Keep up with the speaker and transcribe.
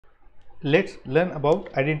Let's learn about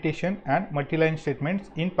indentation and multi-line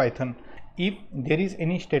statements in Python. If there is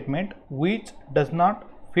any statement which does not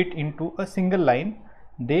fit into a single line,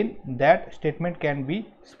 then that statement can be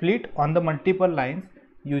split on the multiple lines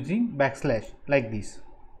using backslash like this.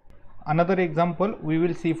 Another example we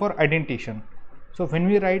will see for indentation. So when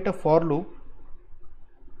we write a for loop,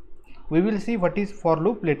 we will see what is for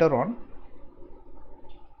loop later on.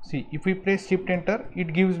 See, if we press shift enter,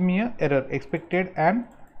 it gives me a error expected an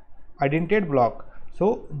indented block.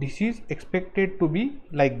 So this is expected to be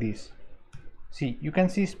like this. See, you can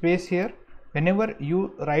see space here. Whenever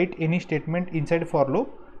you write any statement inside for loop,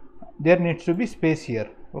 there needs to be space here.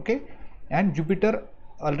 Okay, and Jupyter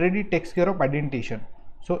already takes care of indentation.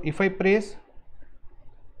 So if I press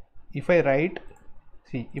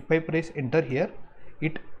enter here,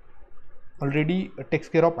 it already takes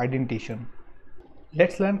care of indentation.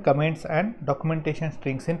 Let's learn comments and documentation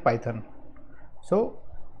strings in Python. So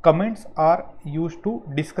comments are used to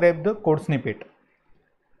describe the code snippet.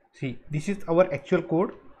 See, this is our actual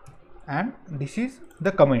code and this is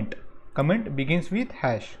the comment. Comment begins with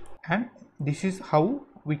hash, and this is how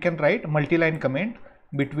we can write multi-line comment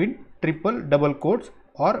between triple double quotes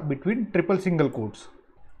or between triple single quotes.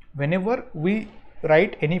 Whenever we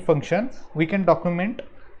write any function, we can document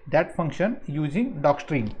that function using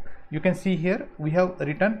docstring. You can see here we have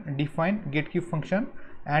written define getCube function,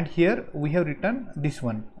 and here we have written this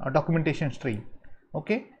one, a documentation string.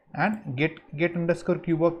 Okay, and get underscore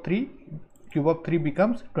cube of 3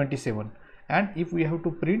 becomes 27, and if we have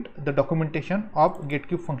to print the documentation of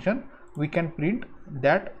getCube function, we can print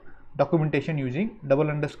that documentation using double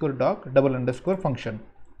underscore doc double underscore function.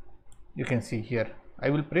 You can see here I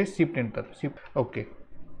will press shift enter. Okay,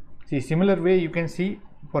 see, similar way you can see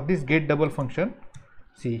for this get double function.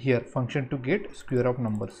 See here, function to get square of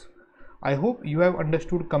numbers. I hope you have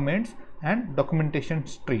understood comments and documentation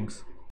strings.